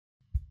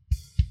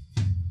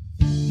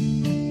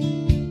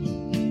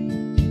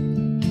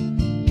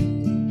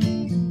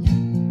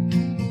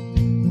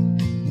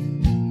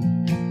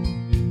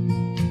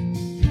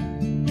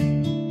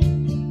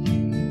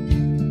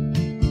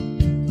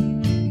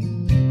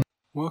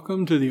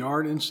Welcome to the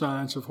Art and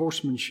Science of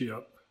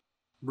Horsemanship,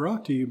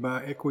 brought to you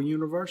by Equa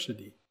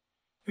University.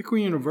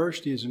 Equa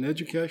University is an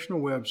educational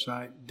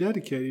website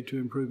dedicated to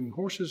improving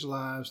horses'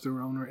 lives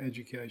through owner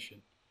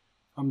education.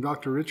 I'm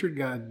Dr. Richard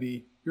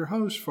Guideby, your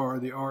host for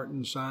the Art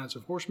and Science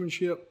of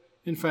Horsemanship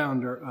and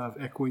founder of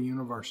Equa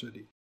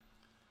University.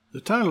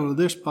 The title of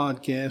this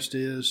podcast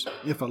is,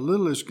 If a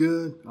Little is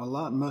Good, a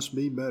Lot Must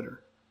Be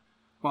Better.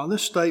 While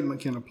this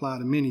statement can apply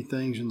to many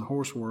things in the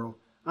horse world,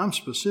 I'm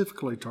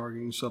specifically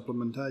targeting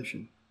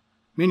supplementation.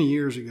 Many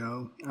years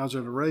ago, I was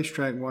at a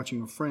racetrack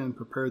watching a friend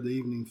prepare the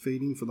evening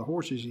feeding for the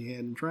horses he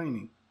had in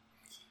training.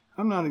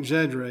 I'm not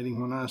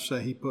exaggerating when I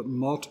say he put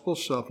multiple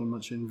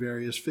supplements in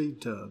various feed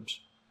tubs.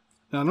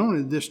 Not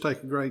only did this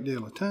take a great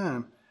deal of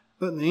time,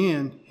 but in the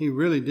end, he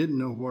really didn't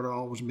know what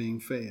all was being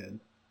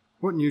fed,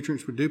 what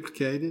nutrients were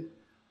duplicated,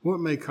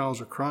 what may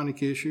cause a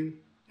chronic issue,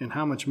 and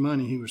how much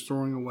money he was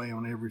throwing away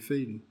on every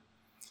feeding.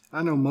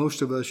 I know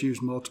most of us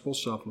use multiple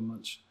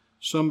supplements,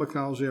 some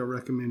because they are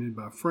recommended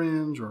by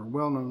friends or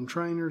well-known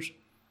trainers.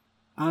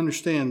 I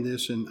understand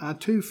this, and I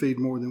too feed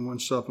more than one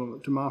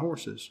supplement to my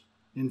horses.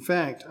 In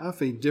fact, I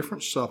feed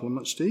different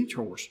supplements to each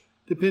horse,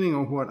 depending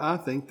on what I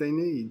think they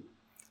need.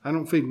 I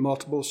don't feed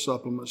multiple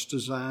supplements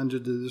designed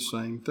to do the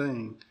same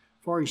thing.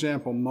 For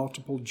example,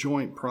 multiple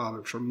joint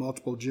products or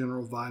multiple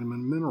general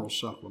vitamin mineral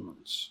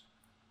supplements.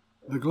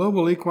 The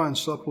global equine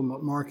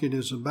supplement market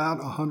is about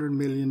 $100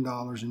 million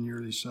in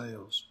yearly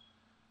sales.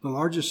 The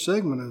largest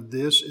segment of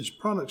this is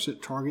products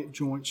that target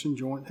joints and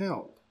joint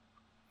health.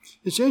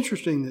 It's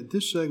interesting that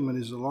this segment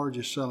is the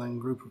largest selling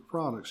group of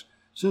products,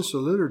 since the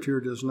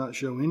literature does not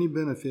show any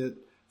benefit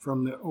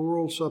from the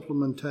oral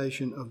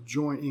supplementation of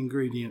joint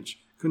ingredients,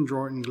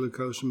 chondroitin,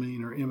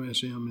 glucosamine, or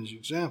MSM as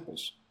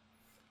examples.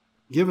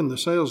 Given the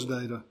sales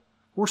data,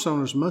 horse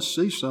owners must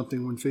see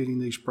something when feeding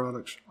these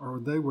products,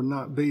 or they would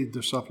not be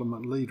the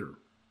supplement leader.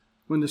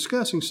 When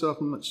discussing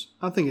supplements,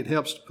 I think it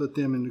helps to put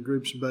them into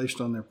groups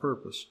based on their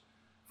purpose.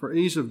 For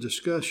ease of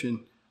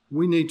discussion,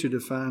 we need to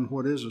define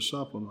what is a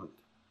supplement.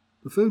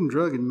 The Food and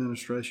Drug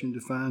Administration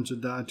defines a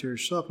dietary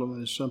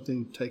supplement as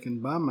something taken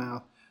by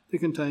mouth that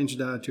contains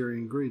dietary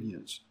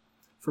ingredients.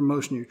 For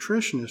most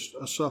nutritionists,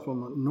 a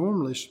supplement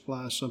normally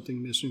supplies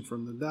something missing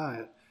from the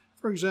diet,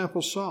 for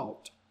example,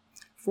 salt.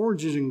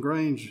 Forages and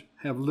grains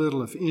have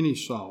little, if any,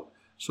 salt,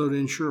 so to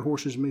ensure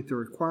horses meet the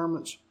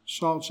requirements,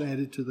 salt's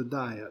added to the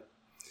diet.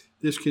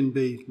 This can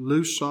be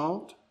loose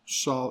salt,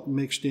 salt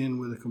mixed in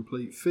with a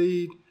complete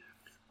feed,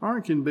 or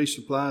it can be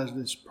supplied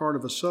as part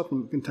of a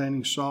supplement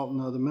containing salt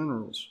and other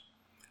minerals.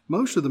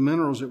 Most of the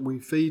minerals that we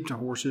feed to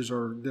horses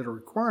or that are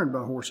required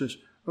by horses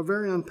are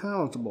very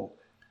unpalatable.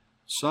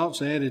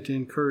 Salt's added to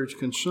encourage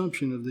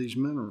consumption of these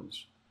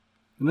minerals.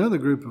 Another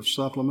group of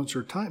supplements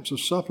or types of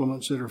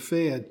supplements that are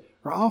fed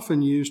are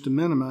often used to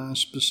minimize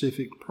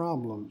specific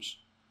problems.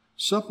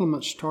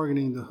 Supplements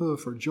targeting the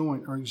hoof or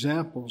joint are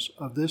examples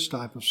of this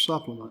type of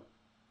supplement.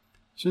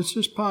 Since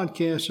this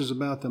podcast is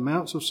about the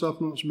amounts of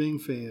supplements being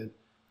fed,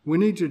 we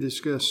need to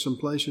discuss some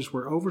places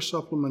where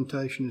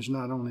oversupplementation is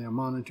not only a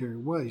monetary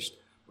waste,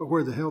 but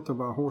where the health of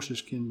our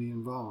horses can be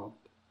involved.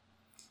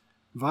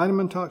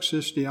 Vitamin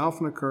toxicity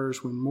often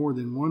occurs when more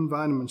than one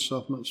vitamin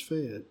supplement is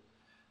fed.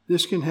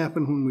 This can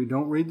happen when we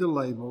don't read the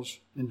labels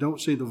and don't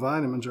see the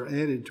vitamins are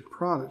added to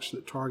products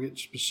that target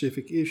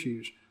specific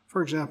issues,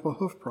 for example,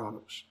 hoof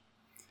products.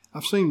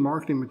 I've seen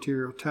marketing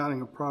material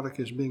touting a product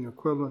as being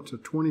equivalent to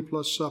 20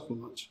 plus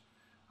supplements.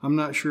 I'm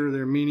not sure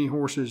there are many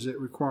horses that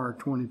require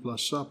 20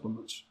 plus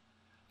supplements.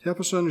 To help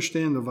us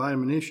understand the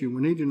vitamin issue,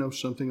 we need to know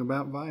something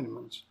about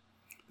vitamins.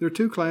 There are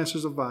two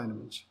classes of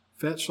vitamins,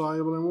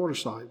 fat-soluble and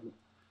water-soluble.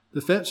 The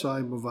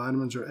fat-soluble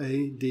vitamins are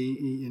A, D,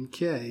 E, and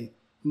K,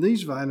 and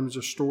these vitamins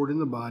are stored in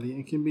the body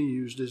and can be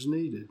used as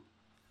needed.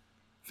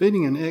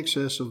 Feeding an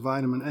excess of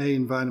vitamin A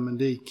and vitamin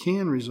D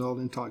can result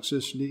in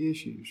toxicity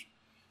issues.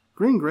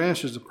 Green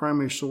grass is the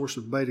primary source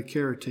of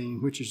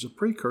beta-carotene, which is a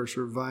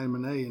precursor of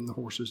vitamin A in the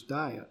horse's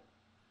diet.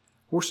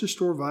 Horses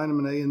store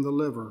vitamin A in the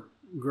liver.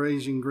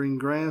 Grazing green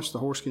grass, the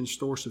horse can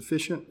store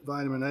sufficient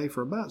vitamin A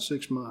for about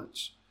 6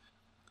 months.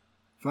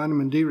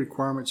 Vitamin D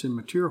requirements in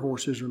mature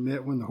horses are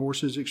met when the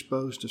horse is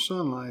exposed to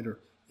sunlight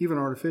or even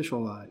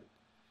artificial light.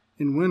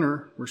 In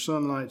winter, where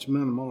sunlight's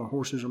minimal or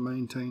horses are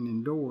maintained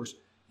indoors,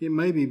 it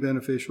may be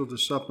beneficial to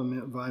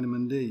supplement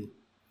vitamin D.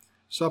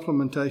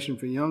 Supplementation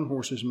for young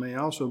horses may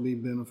also be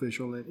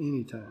beneficial at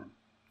any time.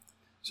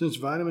 Since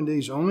vitamin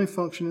D's only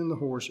function in the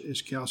horse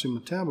is calcium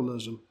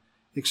metabolism,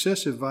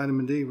 excessive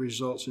vitamin D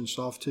results in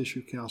soft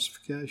tissue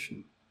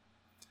calcification.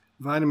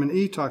 Vitamin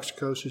E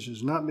toxicosis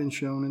has not been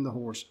shown in the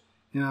horse,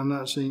 and I've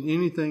not seen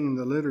anything in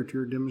the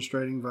literature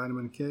demonstrating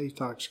vitamin K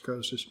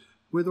toxicosis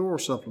with oral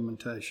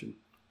supplementation.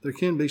 There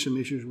can be some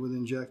issues with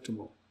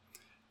injectable.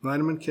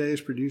 Vitamin K is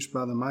produced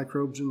by the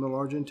microbes in the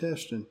large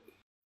intestine.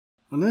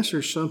 Unless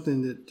there's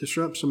something that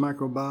disrupts the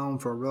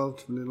microbiome for a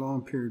relatively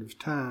long period of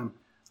time,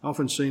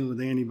 often seen with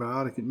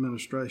antibiotic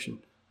administration,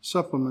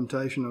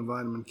 supplementation of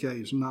vitamin K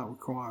is not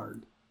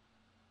required.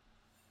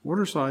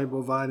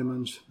 Water-soluble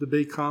vitamins, the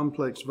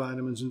B-complex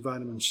vitamins and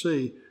vitamin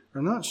C,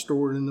 are not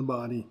stored in the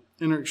body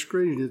and are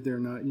excreted if they're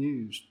not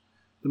used.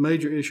 The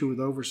major issue with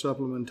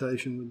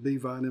oversupplementation with B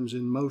vitamins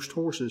in most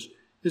horses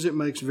is it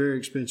makes very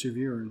expensive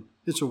urine.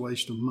 It's a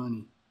waste of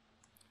money.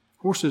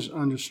 Horses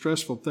under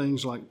stressful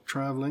things like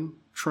traveling,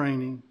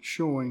 training,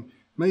 showing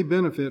may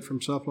benefit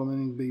from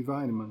supplementing B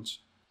vitamins.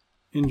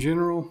 In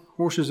general,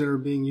 horses that are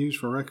being used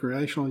for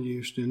recreational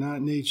use do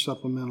not need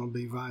supplemental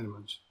B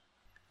vitamins.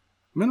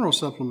 Mineral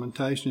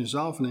supplementation is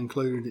often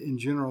included in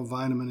general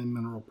vitamin and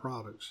mineral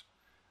products.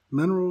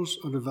 Minerals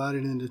are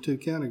divided into two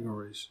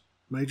categories: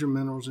 major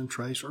minerals and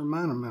trace or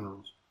minor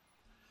minerals.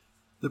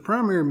 The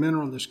primary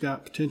mineral that's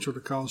got potential to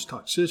cause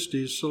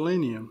toxicity is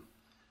selenium.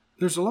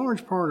 There's a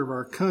large part of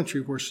our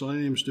country where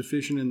selenium is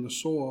deficient in the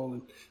soil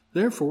and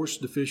therefore it's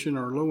deficient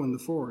or low in the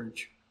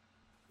forage.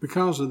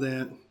 Because of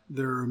that,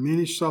 there are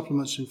many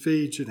supplements and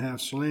feeds that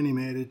have selenium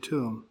added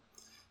to them.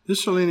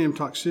 This selenium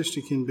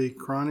toxicity can be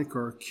chronic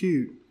or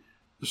acute.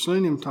 The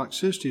selenium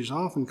toxicity is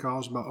often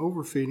caused by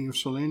overfeeding of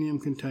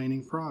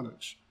selenium-containing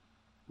products.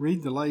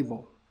 Read the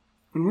label.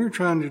 When we're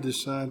trying to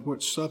decide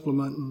what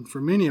supplement, and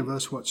for many of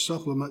us, what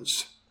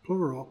supplements,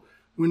 plural,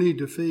 we need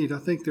to feed, I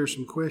think there's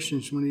some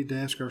questions we need to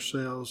ask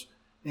ourselves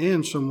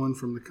and someone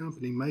from the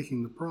company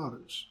making the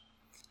products.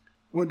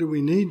 What do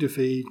we need to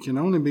feed can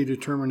only be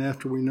determined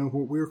after we know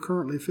what we're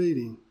currently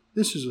feeding.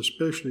 This is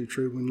especially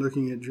true when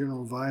looking at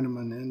general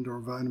vitamin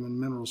and/or vitamin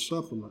mineral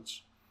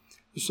supplements.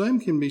 The same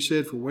can be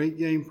said for weight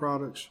gain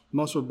products,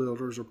 muscle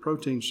builders, or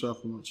protein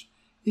supplements,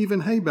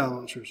 even hay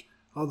balancers,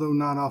 although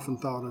not often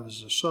thought of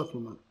as a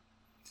supplement.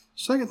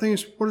 Second thing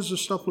is, what does the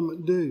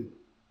supplement do?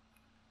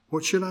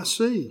 What should I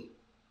see?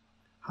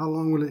 How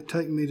long will it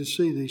take me to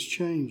see these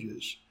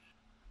changes?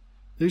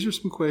 These are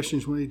some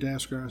questions we need to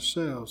ask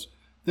ourselves.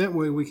 That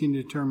way we can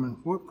determine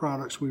what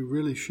products we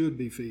really should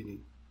be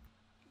feeding.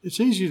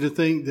 It's easy to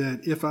think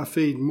that if I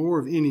feed more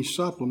of any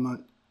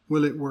supplement,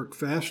 will it work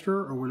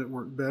faster or will it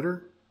work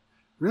better?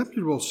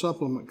 Reputable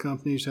supplement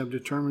companies have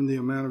determined the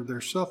amount of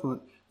their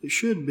supplement that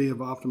should be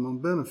of optimum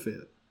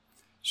benefit.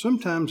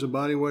 Sometimes the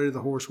body weight of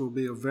the horse will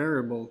be a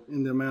variable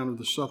in the amount of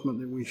the supplement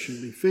that we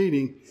should be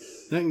feeding.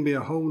 That can be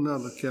a whole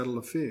nother kettle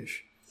of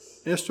fish.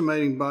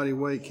 Estimating body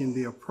weight can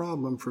be a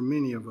problem for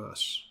many of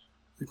us.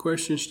 The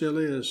question still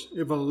is,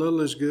 if a little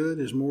is good,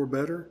 is more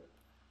better?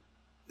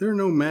 There are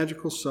no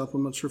magical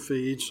supplements or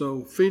feeds,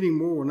 so feeding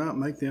more will not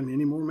make them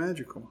any more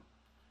magical.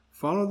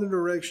 Follow the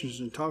directions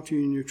and talk to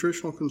your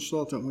nutritional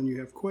consultant when you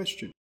have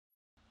questions.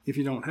 If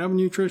you don't have a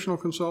nutritional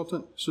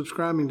consultant,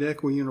 subscribing to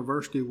Equa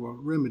University will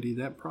remedy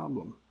that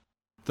problem.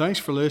 Thanks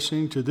for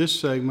listening to this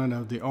segment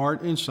of The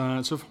Art and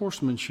Science of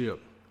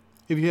Horsemanship.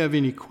 If you have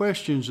any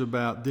questions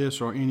about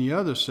this or any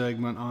other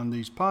segment on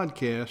these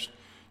podcasts,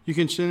 you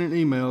can send an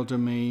email to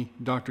me,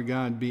 Dr.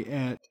 Guideby,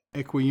 at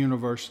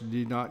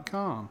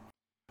equiuniversity.com.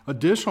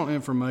 Additional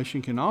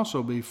information can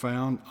also be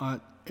found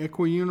at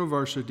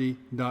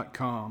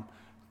equiuniversity.com.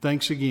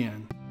 Thanks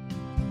again.